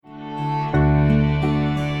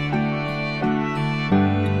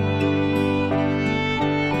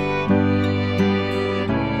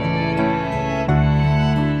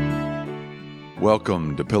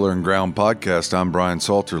welcome to Pillar and Ground Podcast. I'm Brian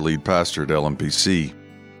Salter, lead pastor at LMPC.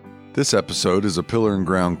 This episode is a Pillar and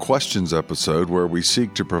Ground questions episode where we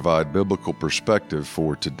seek to provide biblical perspective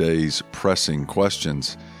for today's pressing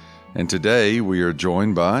questions. And today we are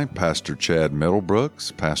joined by Pastor Chad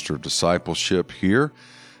Middlebrooks, pastor of discipleship here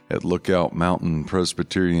at Lookout Mountain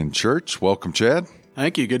Presbyterian Church. Welcome, Chad.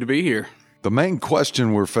 Thank you. Good to be here. The main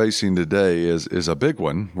question we're facing today is a big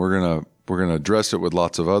one. We're gonna address it with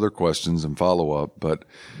lots of other questions and follow up, but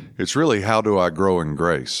it's really, how do I grow in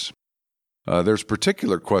grace? There's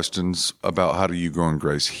particular questions about how do you grow in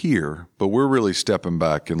grace here, but we're really stepping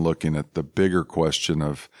back and looking at the bigger question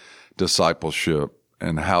of discipleship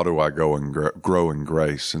and how do I go and grow in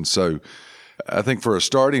grace. And so I think for a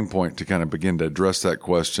starting point to kind of begin to address that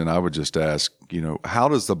question, I would just ask, how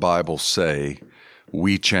does the Bible say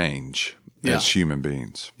we change as human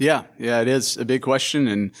beings? Yeah, it is a big question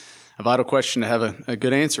and a vital question to have a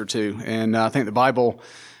good answer to. And I think the Bible,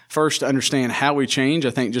 first, to understand how we change, I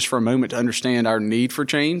think just for a moment to understand our need for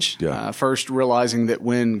change. First, realizing that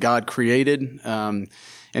when God created, and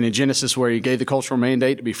in Genesis where he gave the cultural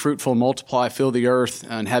mandate to be fruitful, multiply, fill the earth,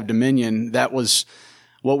 and have dominion, that was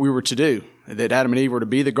what we were to do. That Adam and Eve were to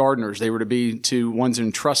be the gardeners. They were to be ones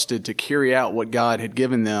entrusted to carry out what God had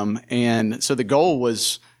given them. And so the goal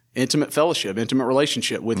was intimate fellowship, intimate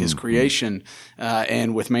relationship with his creation,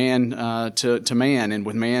 and with man to man, and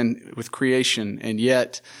with man with creation. And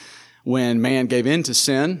yet, when man gave in to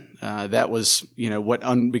sin, that was, what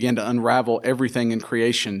began to unravel everything in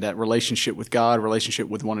creation, that relationship with God, relationship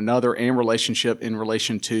with one another, and relationship in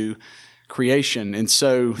relation to creation. And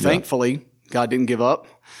so, thankfully, God didn't give up.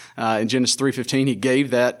 In Genesis 3:15, he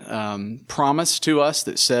gave that promise to us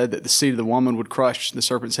that said that the seed of the woman would crush the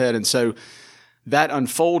serpent's head. And so that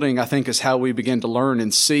unfolding, I think, is how we begin to learn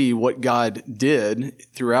and see what God did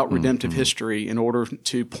throughout redemptive history in order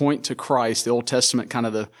to point to Christ. The Old Testament, kind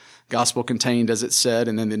of the gospel contained, as it said,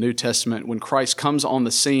 and then the New Testament, when Christ comes on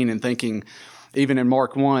the scene, and thinking, even in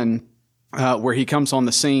Mark 1, where he comes on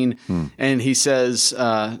the scene and he says,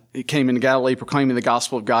 he came into Galilee proclaiming the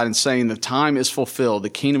gospel of God and saying, the time is fulfilled, the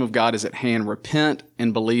kingdom of God is at hand, repent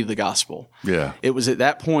and believe the gospel. Yeah. It was at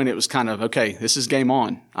that point, it was kind of, okay, this is game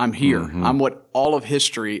on. I'm here. I'm what all of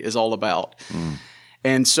history is all about.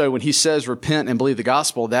 And so when he says repent and believe the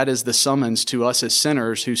gospel, that is the summons to us as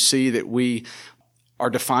sinners who see that we are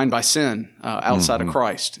defined by sin outside of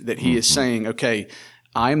Christ, that he is saying, okay,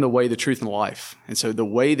 I am the way, the truth, and the life. And so the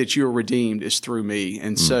way that you are redeemed is through me.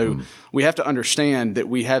 And so we have to understand that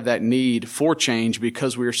we have that need for change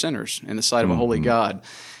because we are sinners in the sight of a holy God.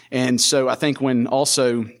 And so I think when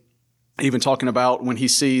also, even talking about when he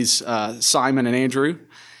sees Simon and Andrew,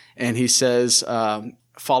 and he says,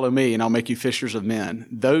 follow me and I'll make you fishers of men.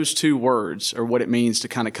 Those two words are what it means to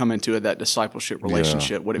kind of come into that discipleship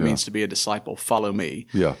relationship, what it means to be a disciple, follow me.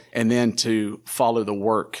 And then to follow the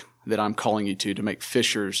work that I'm calling you to make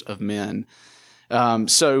fishers of men. I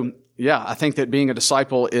think that being a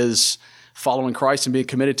disciple is following Christ and being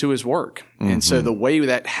committed to his work. And so the way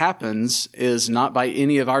that happens is not by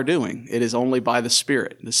any of our doing. It is only by the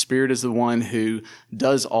Spirit. The Spirit is the one who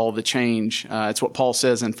does all the change. It's what Paul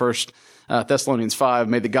says in 1 Thessalonians 5,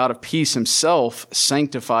 may the God of peace himself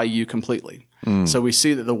sanctify you completely. So we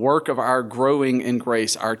see that the work of our growing in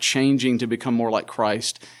grace, our changing to become more like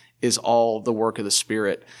Christ, is all the work of the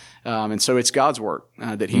Spirit. And so it's God's work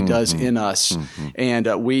that he does in us.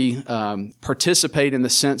 And we participate in the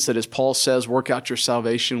sense that, as Paul says, work out your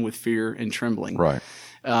salvation with fear and trembling. Right.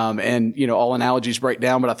 And, all analogies break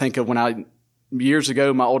down, but I think of years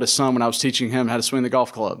ago, my oldest son, when I was teaching him how to swing the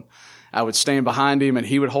golf club, I would stand behind him and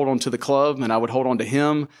he would hold on to the club and I would hold on to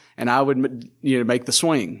him and I would, make the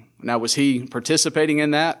swing. Now, was he participating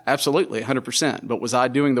in that? Absolutely, 100%. But was I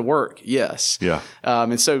doing the work? Yes. Yeah.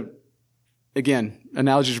 And so, again,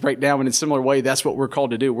 analogies break down, but in a similar way, that's what we're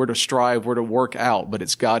called to do. We're to strive, we're to work out, but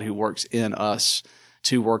it's God who works in us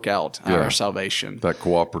to work out our salvation. That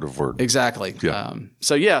cooperative work. Exactly. Yeah.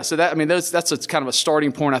 So that's a kind of a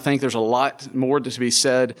starting point. I think there's a lot more to be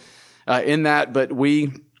said in that, but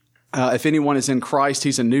if anyone is in Christ,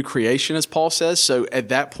 he's a new creation, as Paul says. So at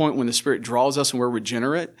that point, when the Spirit draws us and we're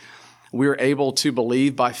regenerate, we're able to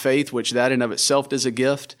believe by faith, which that in of itself is a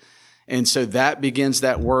gift. And so that begins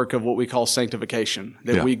that work of what we call sanctification,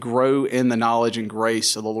 that we grow in the knowledge and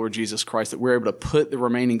grace of the Lord Jesus Christ, that we're able to put the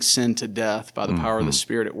remaining sin to death by the power of the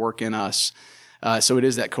Spirit at work in us. So it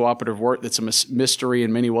is that cooperative work that's a mystery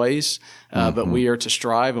in many ways, but we are to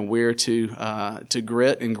strive and we're to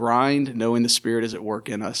grit and grind, knowing the Spirit is at work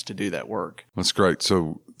in us to do that work. That's great.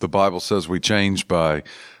 So the Bible says we change by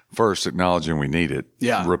first acknowledging we need it.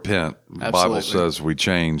 Yeah. Repent. The Bible says we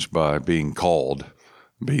change by being called.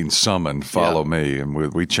 being summoned, follow me. And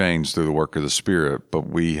we change through the work of the Spirit, but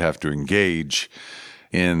we have to engage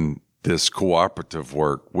in this cooperative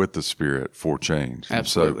work with the Spirit for change.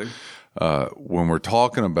 Absolutely. And so when we're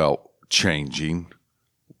talking about changing,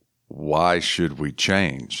 why should we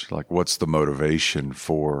change? Like, what's the motivation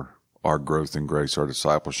for our growth in grace, our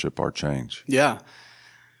discipleship, our change? Yeah.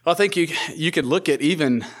 I think you could look at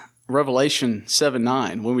even Revelation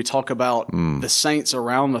 7:9 when we talk about the saints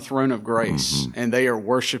around the throne of grace, and they are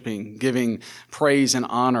worshiping, giving praise and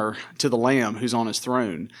honor to the Lamb who's on his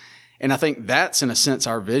throne. And I think that's, in a sense,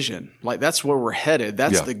 our vision. Like, that's where we're headed.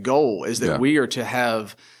 That's the goal, is that we are to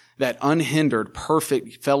have that unhindered,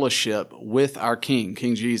 perfect fellowship with our King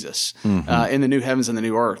Jesus, in the new heavens and the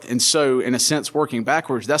new earth. And so, in a sense, working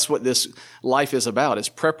backwards, that's what this life is about, is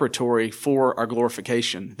preparatory for our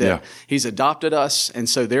glorification. That he's adopted us, and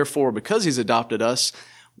so therefore, because he's adopted us,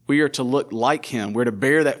 we are to look like him. We're to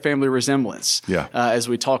bear that family resemblance, as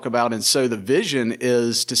we talk about. And so the vision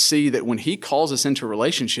is to see that when he calls us into a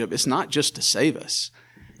relationship, it's not just to save us.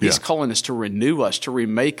 He's calling us to renew us, to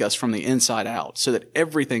remake us from the inside out, so that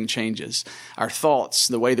everything changes. Our thoughts,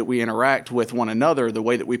 the way that we interact with one another, the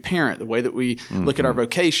way that we parent, the way that we look at our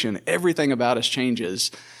vocation, everything about us changes,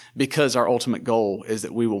 because our ultimate goal is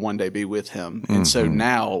that we will one day be with him. And so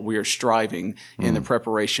now we are striving in the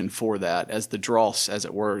preparation for that, as the dross, as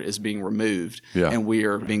it were, is being removed, and we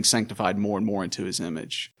are being sanctified more and more into his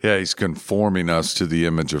image. Yeah, he's conforming us to the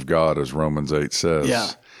image of God, as Romans 8 says. Yeah.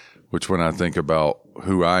 Which, when I think about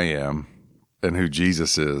who I am and who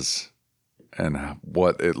Jesus is and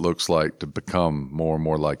what it looks like to become more and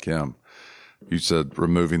more like him, you said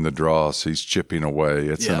removing the dross, he's chipping away.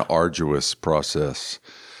 It's an arduous process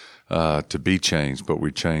to be changed, but we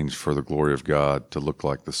change for the glory of God to look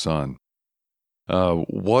like the Son.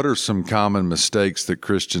 What are some common mistakes that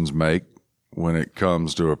Christians make when it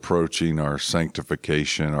comes to approaching our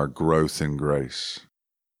sanctification, our growth in grace?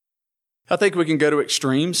 I think we can go to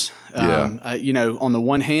extremes. On the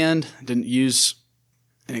one hand, didn't use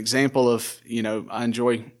an example of, I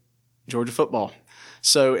enjoy Georgia football.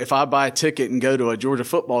 So if I buy a ticket and go to a Georgia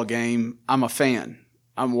football game, I'm a fan.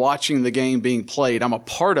 I'm watching the game being played. I'm a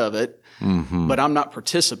part of it, but I'm not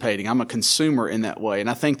participating. I'm a consumer in that way. And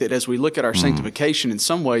I think that as we look at our sanctification, in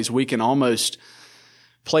some ways, we can almost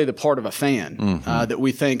play the part of a fan, that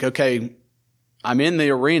we think, okay, I'm in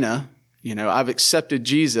the arena. I've accepted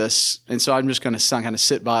Jesus, and so I'm just going to kind of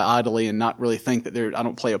sit by idly and not really think that I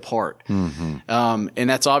don't play a part. And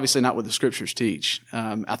that's obviously not what the Scriptures teach.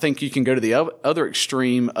 I think you can go to the other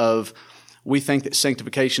extreme of, we think that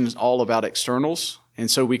sanctification is all about externals, and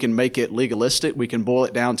so we can make it legalistic. We can boil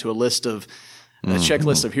it down to a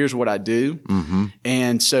checklist of here's what I do.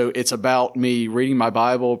 And so it's about me reading my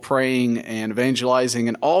Bible, praying, and evangelizing,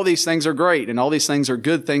 and all these things are great, and all these things are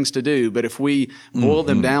good things to do. But if we boil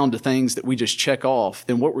them down to things that we just check off,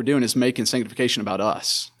 then what we're doing is making sanctification about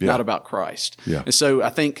us, not about Christ. And so I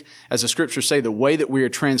think, as the Scriptures say, the way that we are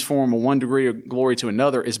transformed from one degree of glory to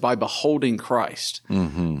another is by beholding Christ.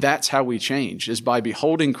 That's how we change, is by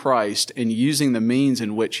beholding Christ and using the means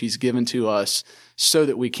in which he's given to us so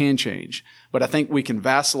that we can change. But I think we can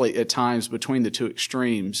vacillate at times between the two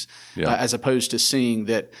extremes, as opposed to seeing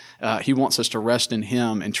that he wants us to rest in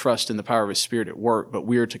him and trust in the power of his Spirit at work, but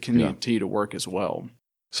we are to continue to work as well.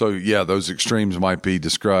 So, those extremes might be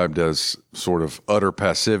described as sort of utter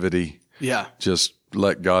passivity. Just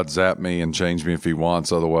let God zap me and change me if he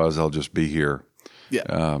wants, otherwise I'll just be here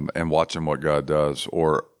and watching what God does.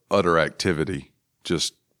 Or utter activity,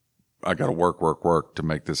 just I got to work to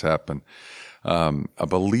make this happen. I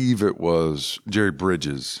believe it was Jerry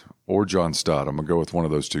Bridges or John Stott, I'm going to go with one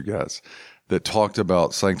of those two guys, that talked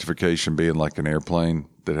about sanctification being like an airplane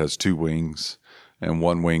that has two wings, and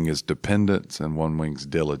one wing is dependence and one wing's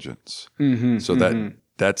diligence. So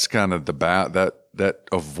that's kind of that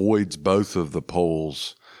avoids both of the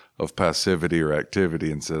poles of passivity or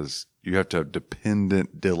activity and says you have to have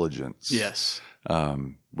dependent diligence.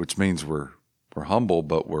 Which means we're humble,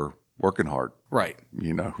 but we're working hard. Right.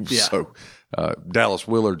 So Dallas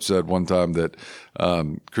Willard said one time that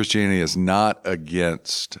Christianity is not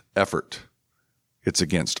against effort. It's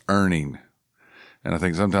against earning. And I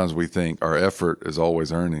think sometimes we think our effort is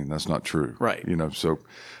always earning. That's not true. Right.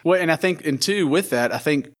 Well, and I think, and two, with that, I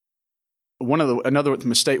think another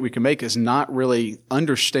mistake we can make is not really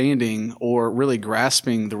understanding or really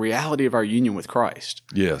grasping the reality of our union with Christ.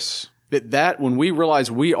 Yes. that when we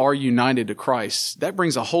realize we are united to Christ, that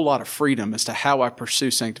brings a whole lot of freedom as to how I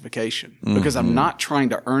pursue sanctification, because I'm not trying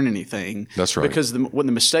to earn anything. That's right. Because when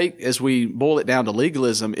the mistake, as we boil it down to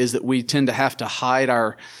legalism, is that we tend to have to hide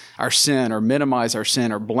our sin or minimize our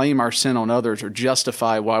sin or blame our sin on others or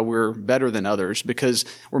justify why we're better than others because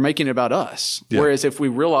we're making it about us. Yeah. Whereas if we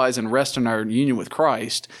realize and rest in our union with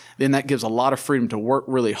Christ, then that gives a lot of freedom to work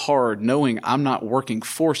really hard, knowing I'm not working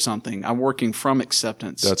for something. I'm working from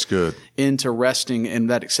acceptance. That's good. Into resting, and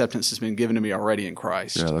that acceptance has been given to me already in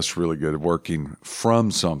Christ. Yeah, that's really good. Working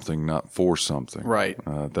from something, not for something. Right.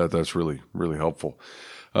 That's really, really helpful.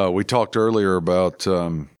 We talked earlier about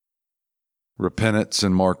repentance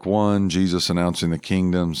in Mark 1, Jesus announcing the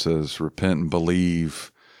kingdom, says, repent and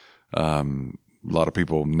believe. A lot of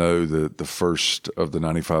people know that the first of the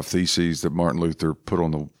 95 Theses that Martin Luther put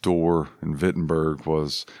on the door in Wittenberg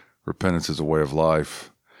was repentance is a way of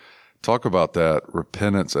life. Talk about that,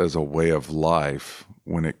 repentance as a way of life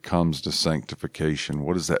when it comes to sanctification.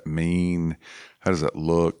 What does that mean? How does that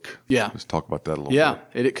look? Yeah. Let's talk about that a little bit. Yeah,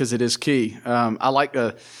 because it is key. I like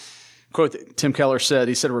a quote that Tim Keller said.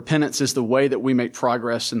 He said, repentance is the way that we make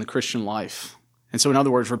progress in the Christian life. And so in other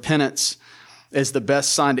words, repentance is the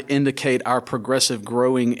best sign to indicate our progressive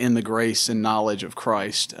growing in the grace and knowledge of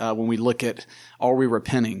Christ. When we look at, are we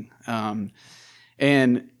repenting?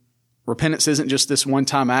 And repentance isn't just this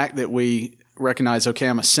one-time act that we recognize, okay,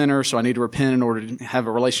 I'm a sinner, so I need to repent in order to have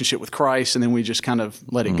a relationship with Christ, and then we just kind of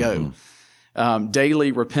let it go.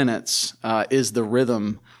 Daily repentance is the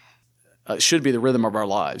rhythm, should be the rhythm of our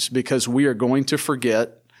lives, because we are going to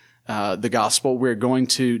forget the gospel. We're going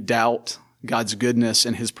to doubt God's goodness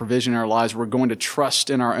and His provision in our lives. We're going to trust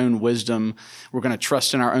in our own wisdom. We're going to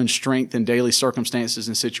trust in our own strength in daily circumstances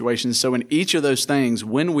and situations. So in each of those things,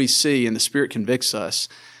 when we see and the Spirit convicts us,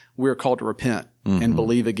 we're called to repent and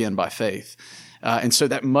believe again by faith. And so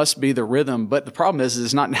that must be the rhythm. But the problem is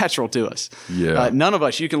it's not natural to us. Yeah. None of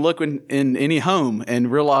us, you can look in any home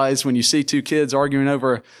and realize when you see two kids arguing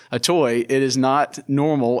over a toy, it is not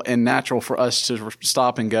normal and natural for us to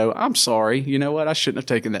stop and go, I'm sorry. You know what? I shouldn't have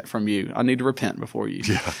taken that from you. I need to repent before you.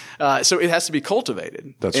 Yeah. So it has to be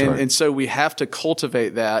cultivated. That's right. And so we have to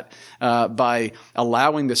cultivate that by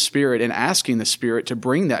allowing the Spirit and asking the Spirit to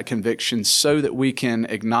bring that conviction so that we can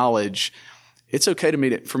acknowledge it's okay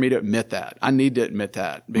for me to admit that. I need to admit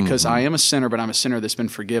that because I am a sinner, but I'm a sinner that's been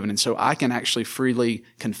forgiven. And so I can actually freely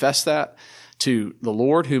confess that to the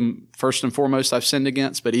Lord, whom first and foremost I've sinned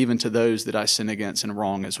against, but even to those that I sin against and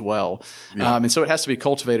wrong as well. Yeah. And so it has to be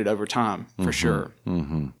cultivated over time for sure.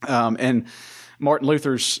 And Martin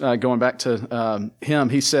Luther's, going back to him,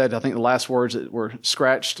 he said, I think the last words that were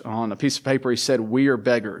scratched on a piece of paper, he said, we are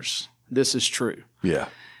beggars. This is true. Yeah.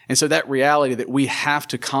 And so that reality that we have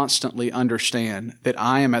to constantly understand that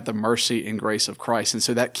I am at the mercy and grace of Christ. And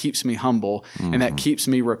so that keeps me humble and that keeps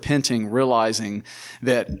me repenting, realizing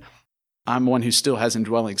that I'm one who still has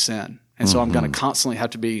indwelling sin. And so I'm going to constantly have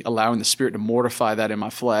to be allowing the Spirit to mortify that in my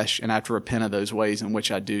flesh, and I have to repent of those ways in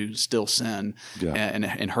which I do still sin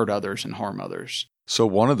and hurt others and harm others. So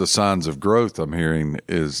one of the signs of growth I'm hearing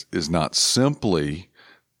is not simply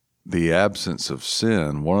the absence of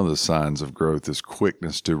sin. One of the signs of growth is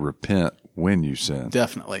quickness to repent when you sin.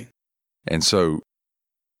 Definitely. And so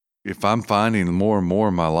if I'm finding more and more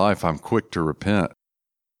in my life, I'm quick to repent,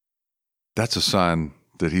 that's a sign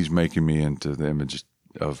that He's making me into the image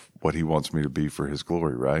of what He wants me to be for His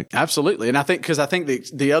glory, right? Absolutely. And I think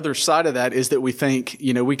the other side of that is that we think,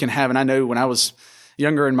 we can have, and I know when I was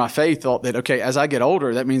younger in my faith, thought that, okay, as I get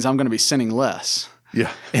older, that means I'm going to be sinning less. Yeah.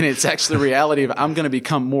 And it's actually the reality of I'm going to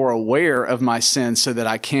become more aware of my sin so that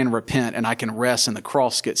I can repent and I can rest, and the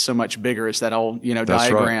cross gets so much bigger. It's that old,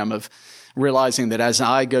 diagram of realizing that as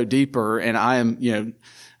I go deeper and I am,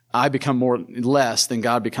 I become less, then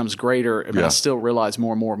God becomes greater, but I still realize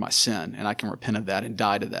more and more of my sin, and I can repent of that and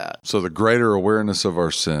die to that. So the greater awareness of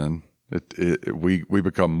our sin, we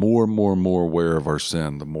become more and more and more aware of our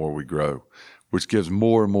sin the more we grow, which gives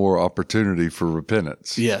more and more opportunity for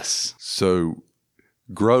repentance. Yes. So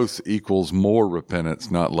growth equals more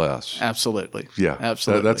repentance, not less. Absolutely. Yeah.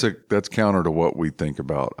 Absolutely. That's counter to what we think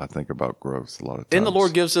about. I think about growth a lot of times. And the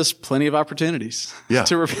Lord gives us plenty of opportunities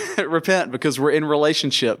to repent because we're in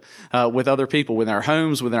relationship with other people, within our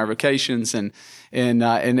homes, within our vocations, and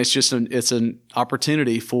it's just it's an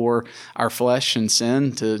opportunity for our flesh and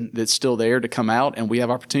sin that's still there to come out, and we have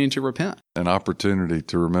opportunity to repent. An opportunity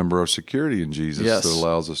to remember our security in Jesus that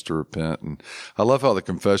allows us to repent. And I love how the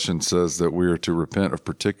confession says that we are to repent of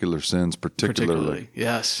particular sins, particularly.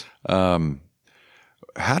 Yes.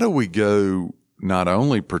 How do we go not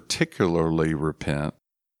only particularly repent,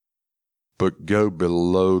 but go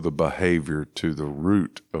below the behavior to the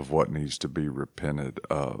root of what needs to be repented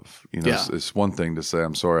of. It's one thing to say,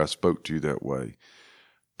 I'm sorry I spoke to you that way,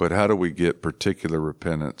 but how do we get particular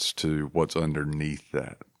repentance to what's underneath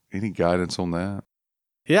that? Any guidance on that?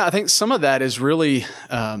 Yeah, I think some of that is really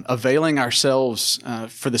availing ourselves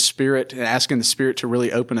for the Spirit and asking the Spirit to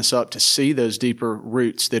really open us up to see those deeper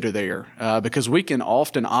roots that are there. Because we can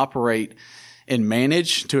often operate and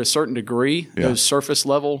manage to a certain degree those surface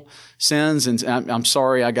level sins. And I'm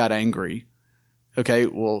sorry I got angry. Okay,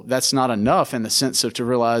 well, that's not enough in the sense of to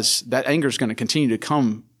realize that anger is going to continue to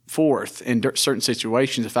come forth in certain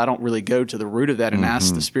situations if I don't really go to the root of that and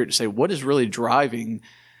ask the Spirit to say, what is really driving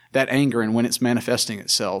that anger and when it's manifesting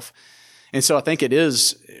itself? And so I think it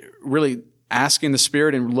is really asking the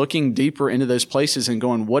Spirit and looking deeper into those places and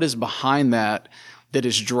going, what is behind that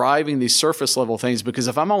is driving these surface level things? Because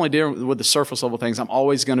if I'm only dealing with the surface level things, I'm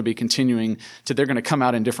always going to be continuing they're going to come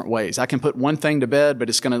out in different ways. I can put one thing to bed, but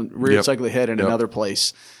it's going to rear its ugly head in another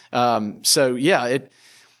place. It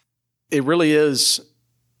really is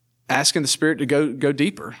asking the Spirit to go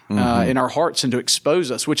deeper in our hearts and to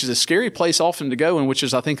expose us, which is a scary place often to go, and which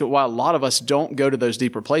is, I think, why a lot of us don't go to those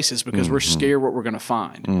deeper places, because we're scared what we're going to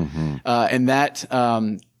find. And that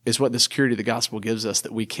is what the security of the gospel gives us,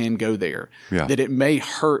 that we can go there, that it may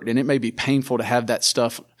hurt and it may be painful to have that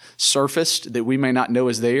stuff surfaced that we may not know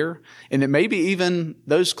is there. And that maybe even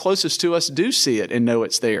those closest to us do see it and know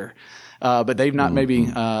it's there, but they've not maybe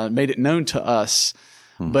made it known to us.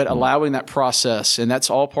 But allowing that process, and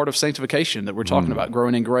that's all part of sanctification that we're talking about,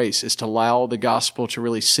 growing in grace, is to allow the gospel to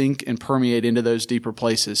really sink and permeate into those deeper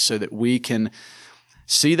places so that we can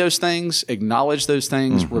see those things, acknowledge those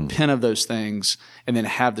things, repent of those things, and then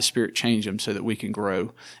have the Spirit change them so that we can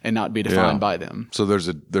grow and not be defined by them. So there's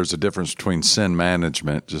a difference between sin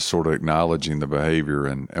management, just sort of acknowledging the behavior,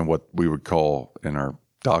 and what we would call in our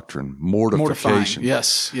doctrine mortification.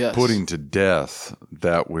 Yes. Putting to death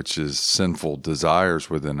that which is sinful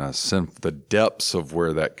desires within us, the depths of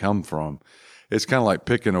where that come from. It's kind of like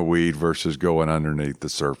picking a weed versus going underneath the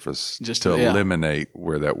surface just to eliminate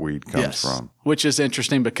where that weed comes from. Which is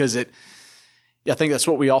interesting because I think that's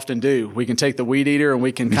what we often do. We can take the weed eater and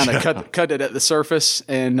we can kind of cut it at the surface,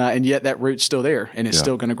 and yet that root's still there, and it's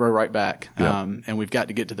still going to grow right back. And we've got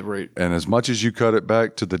to get to the root. And as much as you cut it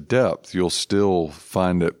back to the depth, you'll still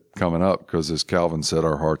find it coming up, because as Calvin said,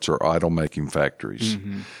 our hearts are idol-making factories.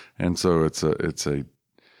 And so it's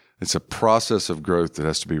a process of growth that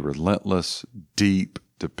has to be relentless, deep,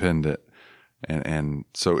 dependent. And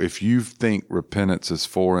so if you think repentance is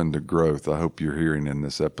foreign to growth, I hope you're hearing in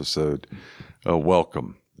this episode,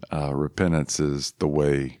 welcome. Repentance is the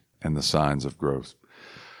way and the signs of growth.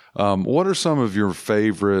 What are some of your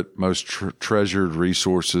favorite, most treasured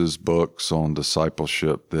resources, books on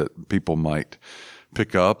discipleship that people might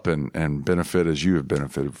pick up and benefit as you have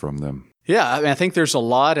benefited from them? Yeah, I think there's a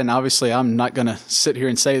lot, and obviously I'm not going to sit here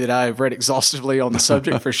and say that I've read exhaustively on the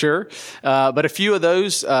subject for sure. But a few of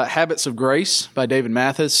those, Habits of Grace by David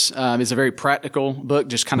Mathis is a very practical book,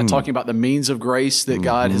 just kind of talking about the means of grace that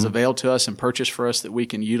God has availed to us and purchased for us that we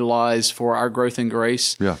can utilize for our growth in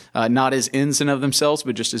grace. Not as ends in of themselves,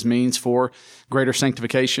 but just as means for greater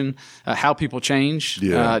sanctification. How People Change,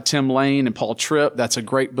 Tim Lane and Paul Tripp. That's a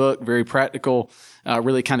great book, very practical.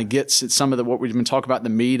 Really kind of gets at some of what we've been talking about, the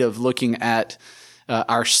meat of looking at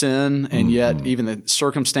our sin, and yet even the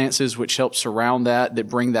circumstances which help surround that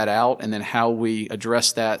bring that out, and then how we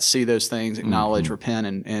address that, see those things, acknowledge, repent,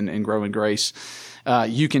 and grow in grace.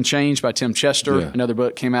 You Can Change by Tim Chester, another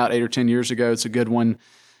book came out 8 or 10 years ago. It's a good one.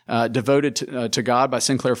 Devoted to God by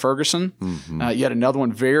Sinclair Ferguson. Yet another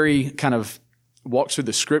one, very kind of walks through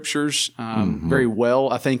the scriptures very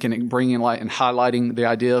well, I think, in bringing light and highlighting the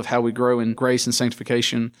idea of how we grow in grace and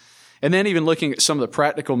sanctification. And then even looking at some of the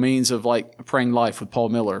practical means of like Praying Life with Paul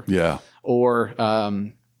Miller. Or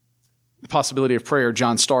The Possibility of Prayer.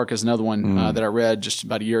 John Stark is another one that I read just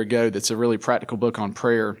about a year ago that's a really practical book on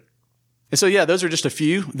prayer. And so, those are just a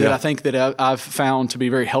few that I think that I've found to be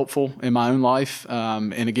very helpful in my own life.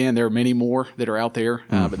 And again, there are many more that are out there,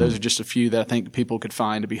 but those are just a few that I think people could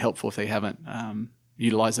find to be helpful if they haven't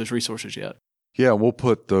utilized those resources yet. Yeah, we'll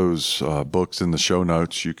put those books in the show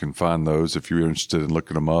notes. You can find those if you're interested in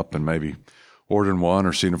looking them up and maybe ordering one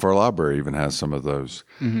or seeing if our library even has some of those.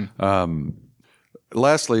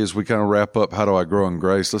 Lastly, as we kind of wrap up, how do I grow in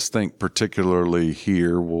grace? Let's think particularly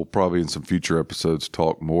here. We'll probably in some future episodes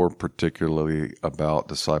talk more particularly about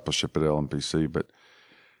discipleship at LMPC, but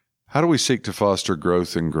how do we seek to foster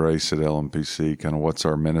growth in grace at LMPC? Kind of what's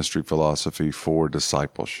our ministry philosophy for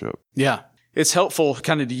discipleship? Yeah, it's helpful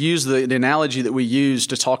kind of to use the analogy that we use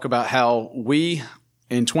to talk about how we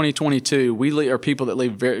in 2022, we are people that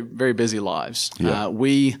live very, very busy lives. Yeah.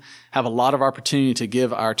 We have a lot of opportunity to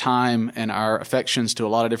give our time and our affections to a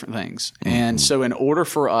lot of different things. Mm-hmm. And so in order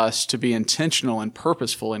for us to be intentional and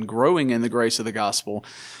purposeful in growing in the grace of the gospel,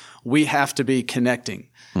 we have to be connecting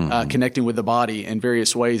with the body in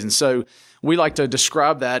various ways. And so we like to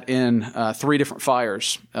describe that in 3 different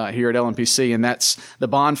fires here at LMPC, and that's the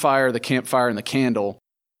bonfire, the campfire, and the candle.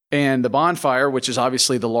 And the bonfire, which is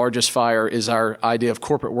obviously the largest fire, is our idea of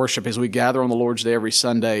corporate worship. As we gather on the Lord's Day every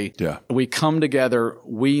Sunday, we come together.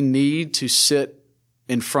 We need to sit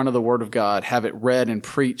in front of the Word of God, have it read and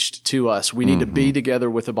preached to us. We need to be together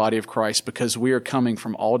with the body of Christ because we are coming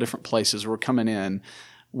from all different places. We're coming in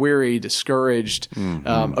weary, discouraged,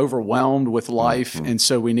 overwhelmed with life. And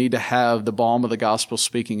so we need to have the balm of the gospel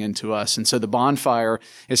speaking into us. And so the bonfire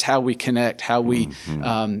is how we connect, how we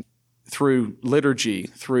through liturgy,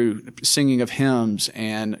 through singing of hymns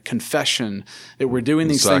and confession, that we're doing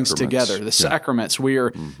these things together. The sacraments, we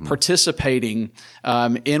are participating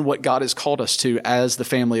in what God has called us to as the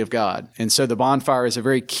family of God. And so the bonfire is a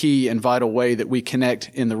very key and vital way that we connect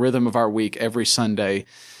in the rhythm of our week every Sunday.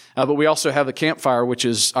 But we also have the campfire, which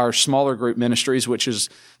is our smaller group ministries, which is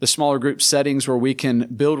the smaller group settings where we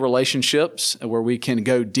can build relationships, where we can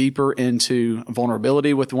go deeper into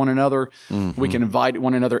vulnerability with one another. We can invite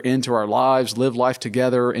one another into our lives, live life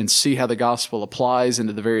together, and see how the gospel applies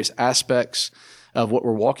into the various aspects of what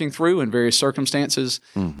we're walking through in various circumstances.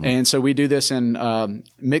 And so we do this in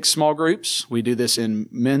mixed small groups. We do this in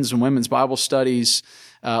men's and women's Bible studies,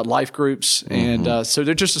 life groups. And so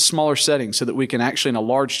they're just a smaller setting so that we can actually, in a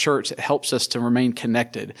large church, it helps us to remain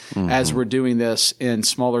connected as we're doing this in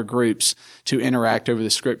smaller groups to interact over the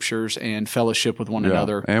scriptures and fellowship with one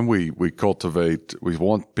another. And we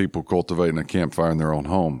want people cultivating a campfire in their own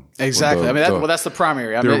home. Exactly. That's the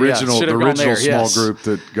primary. The original small group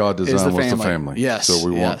that God designed was the family. Yes. So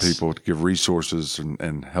we want people to give resources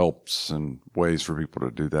and helps and ways for people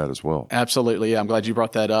to do that as well. Absolutely. Yeah, I'm glad you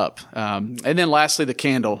brought that up. And then lastly, the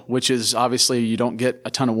candle, which is obviously you don't get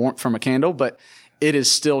a ton of warmth from a candle, but it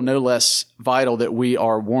is still no less vital that we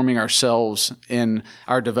are warming ourselves in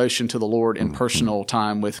our devotion to the Lord in personal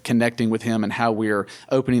time with connecting with Him and how we are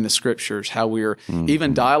opening the scriptures, how we are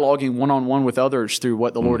even dialoguing one-on-one with others through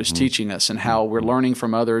what the Lord is teaching us and how we're learning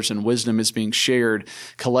from others and wisdom is being shared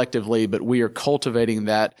collectively, but we are cultivating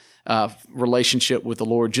that relationship with the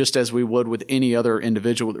Lord just as we would with any other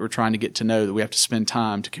individual that we're trying to get to know, that we have to spend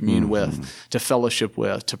time to commune with, to fellowship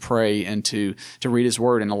with, to pray, and to read His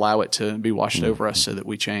Word and allow it to be washed over us so that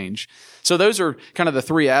we change. So those are kind of the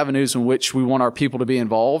 3 avenues in which we want our people to be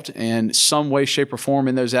involved in some way, shape, or form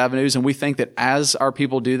in those avenues. And we think that as our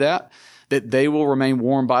people do that they will remain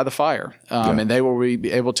warmed by the fire, and they will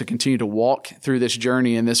be able to continue to walk through this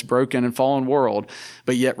journey in this broken and fallen world,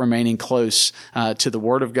 but yet remaining close to the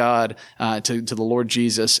Word of God, to the Lord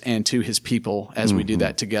Jesus, and to His people as we do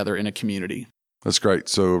that together in a community. That's great.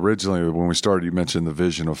 So originally when we started, you mentioned the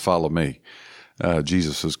vision of follow me,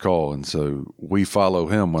 Jesus' call. And so we follow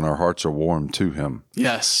Him when our hearts are warm to Him.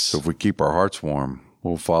 Yes. So if we keep our hearts warm,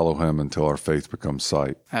 we'll follow Him until our faith becomes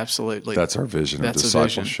sight. Absolutely. That's our vision of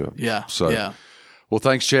discipleship. Yeah. So, well,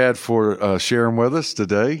 thanks, Chad, for sharing with us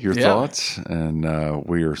today your thoughts. And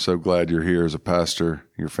we are so glad you're here as a pastor,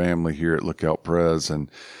 your family here at Lookout Pres. And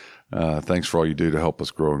thanks for all you do to help us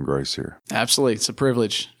grow in grace here. Absolutely. It's a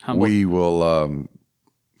privilege. Humble. We will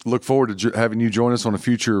look forward to having you join us on a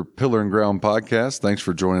future Pillar and Ground podcast. Thanks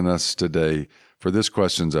for joining us today for this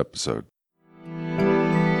questions episode.